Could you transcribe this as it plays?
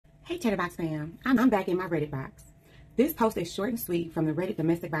Hey Chatterbox fam, I'm back in my Reddit box. This post is short and sweet from the Reddit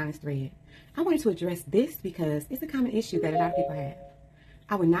domestic violence thread. I wanted to address this because it's a common issue that a lot of people have.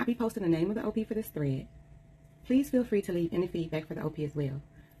 I will not be posting the name of the OP for this thread. Please feel free to leave any feedback for the OP as well.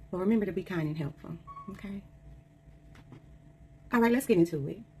 But remember to be kind and helpful, okay? Alright, let's get into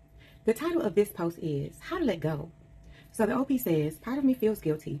it. The title of this post is, How to Let Go. So the OP says, part of me feels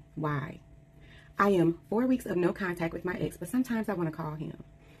guilty. Why? I am 4 weeks of no contact with my ex, but sometimes I want to call him.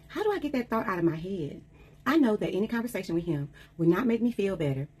 How do I get that thought out of my head? I know that any conversation with him would not make me feel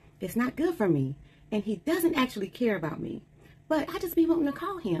better. It's not good for me, and he doesn't actually care about me. But I just be wanting to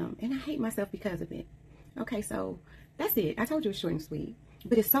call him, and I hate myself because of it. Okay, so that's it. I told you it's short and sweet,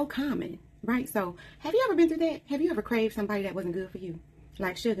 but it's so common, right? So have you ever been through that? Have you ever craved somebody that wasn't good for you,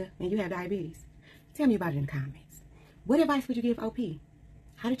 like sugar, and you have diabetes? Tell me about it in the comments. What advice would you give OP?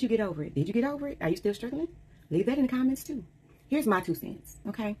 How did you get over it? Did you get over it? Are you still struggling? Leave that in the comments too. Here's my 2 cents,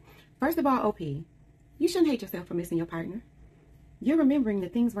 okay? First of all, OP, you shouldn't hate yourself for missing your partner. You're remembering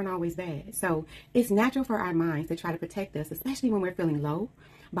that things weren't always bad. So it's natural for our minds to try to protect us, especially when we're feeling low,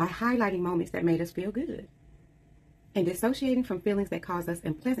 by highlighting moments that made us feel good. And dissociating from feelings that cause us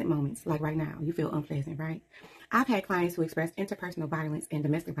unpleasant moments, like right now, you feel unpleasant, right? I've had clients who expressed interpersonal violence and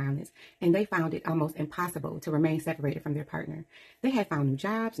domestic violence, and they found it almost impossible to remain separated from their partner. They had found new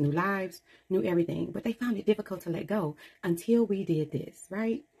jobs, new lives, new everything, but they found it difficult to let go until we did this,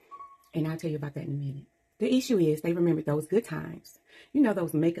 right? And I'll tell you about that in a minute. The issue is they remembered those good times. You know,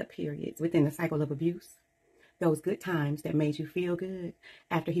 those makeup periods within the cycle of abuse? Those good times that made you feel good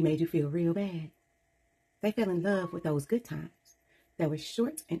after he made you feel real bad. They fell in love with those good times that were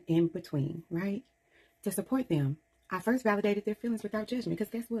short and in between, right? To support them, I first validated their feelings without judgment, because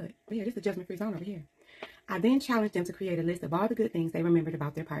guess what? Yeah, this is a judgment-free zone over here. I then challenged them to create a list of all the good things they remembered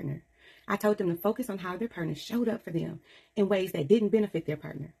about their partner. I told them to focus on how their partner showed up for them in ways that didn't benefit their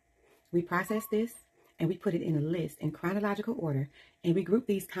partner. We processed this, and we put it in a list in chronological order, and we grouped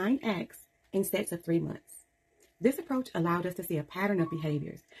these kind acts in sets of 3 months. This approach allowed us to see a pattern of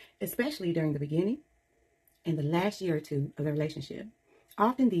behaviors, especially during the beginning and the last year or 2 of the relationship.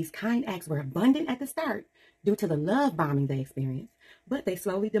 Often these kind acts were abundant at the start due to the love bombing they experienced, but they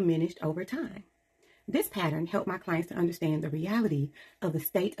slowly diminished over time. This pattern helped my clients to understand the reality of the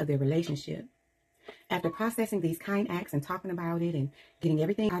state of their relationship. After processing these kind acts and talking about it and getting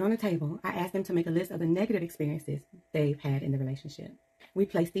everything out on the table, I asked them to make a list of the negative experiences they've had in the relationship. We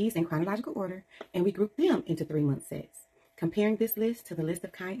placed these in chronological order, and we grouped them into 3-month sets. Comparing this list to the list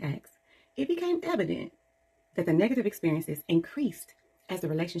of kind acts, it became evident that the negative experiences increased as the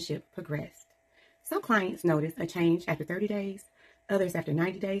relationship progressed. Some clients noticed a change after 30 days, others after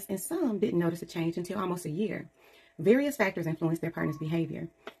 90 days, and some didn't notice a change until almost a year. Various factors influenced their partner's behavior,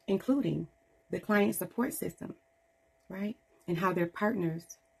 including the client support system, right? And how their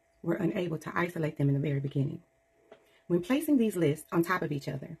partners were unable to isolate them in the very beginning. When placing these lists on top of each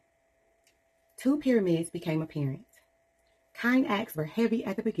other, 2 pyramids became apparent. Kind acts were heavy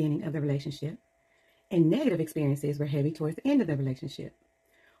at the beginning of the relationship, and negative experiences were heavy towards the end of the relationship.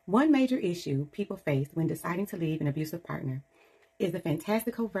 One major issue people face when deciding to leave an abusive partner is the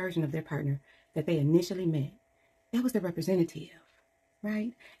fantastical version of their partner that they initially met. That was the representative,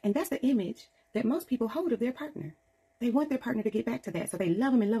 right? And that's the image that most people hold of their partner. They want their partner to get back to that, so they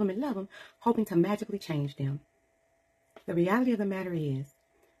love them and love them and love them, hoping to magically change them. The reality of the matter is,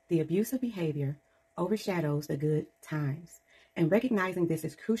 the abusive behavior overshadows the good times, and recognizing this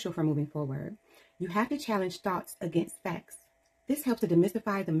is crucial for moving forward. You have to challenge thoughts against facts. This helps to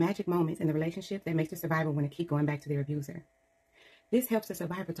demystify the magic moments in the relationship that makes the survivor want to keep going back to their abuser. This helps the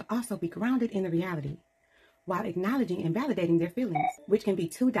survivor to also be grounded in the reality, while acknowledging and validating their feelings, which can be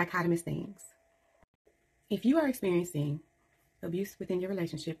 2 dichotomous things. If you are experiencing abuse within your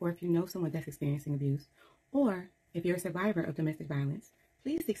relationship, or if you know someone that's experiencing abuse, or if you're a survivor of domestic violence,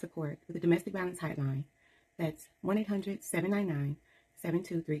 please seek support with the Domestic Violence Hotline. That's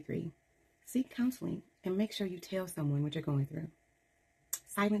 1-800-799-7233. Seek counseling and make sure you tell someone what you're going through.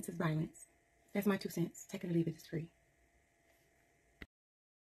 Silence is violence. That's my 2 cents. Take it or leave it. It's free.